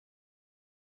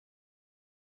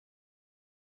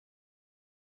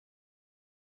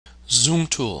Zoom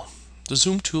tool. The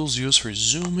zoom tool is used for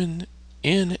zooming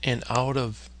in and out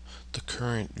of the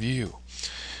current view.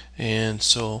 And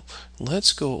so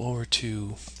let's go over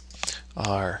to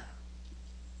our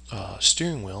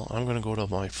steering wheel. I'm going to go to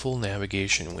my full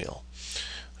navigation wheel.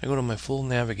 I go to my full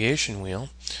navigation wheel.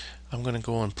 I'm going to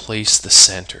go and place the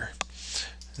center.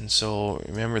 And so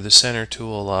remember, the center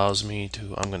tool allows me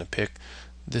to, I'm going to pick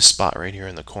this spot right here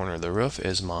in the corner of the roof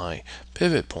as my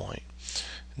pivot point.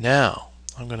 Now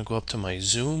I'm going to go up to my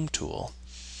zoom tool,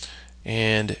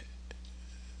 and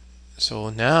so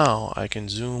now I can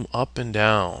zoom up and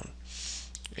down,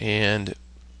 and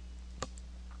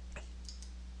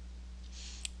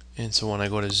so when I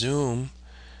go to zoom,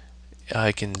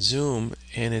 I can zoom,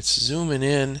 and it's zooming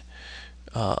in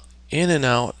and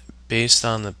out based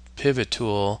on the pivot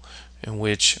tool in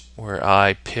where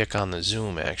I pick on the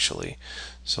zoom actually.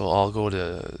 So I'll go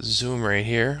to zoom right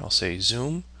here. I'll say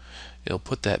zoom. It'll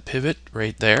put that pivot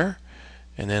right there,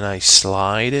 and then I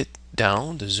slide it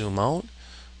down to zoom out,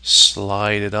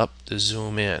 slide it up to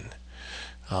zoom in.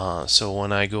 So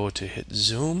when I go to hit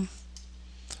zoom,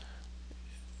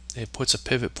 it puts a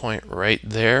pivot point right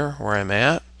there where I'm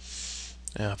at.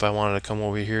 Now if I wanted to come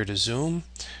over here to zoom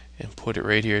and put it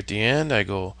right here at the end, I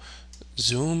go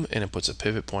zoom and it puts a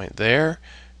pivot point there,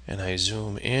 and I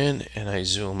zoom in and I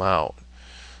zoom out.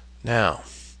 Now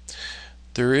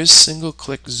there is single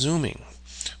click zooming.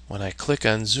 When I click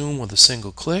on zoom with a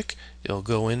single click, it'll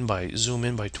go in by zoom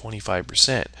in by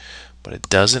 25%, but it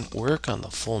doesn't work on the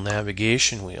full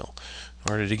navigation wheel.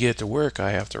 In order to get it to work,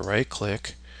 I have to right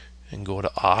click and go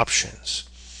to options,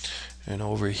 and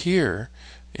over here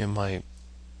in my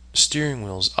steering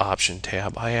wheel's option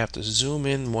tab, I have to zoom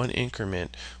in one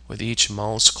increment with each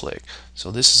mouse click.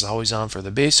 So this is always on for the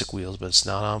basic wheels, but it's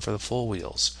not on for the full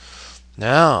wheels.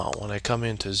 Now when I come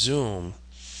into zoom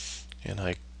and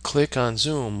I click on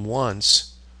zoom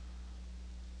once,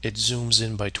 it zooms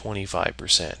in by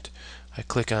 25%. I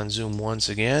click on zoom once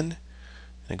again,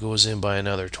 and it goes in by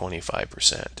another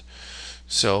 25%.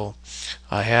 So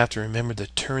I have to remember to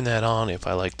turn that on if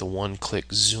I like the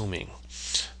one-click zooming.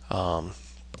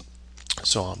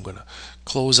 So I'm going to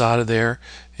close out of there,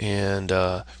 and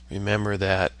remember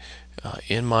that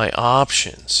in my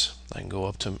options, I can go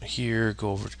up to here,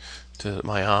 go over to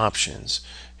my options,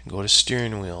 and go to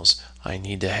steering wheels. I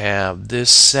need to have this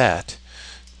set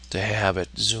to have it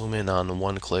zoom in on the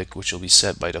one click, which will be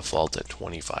set by default at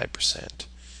 25%.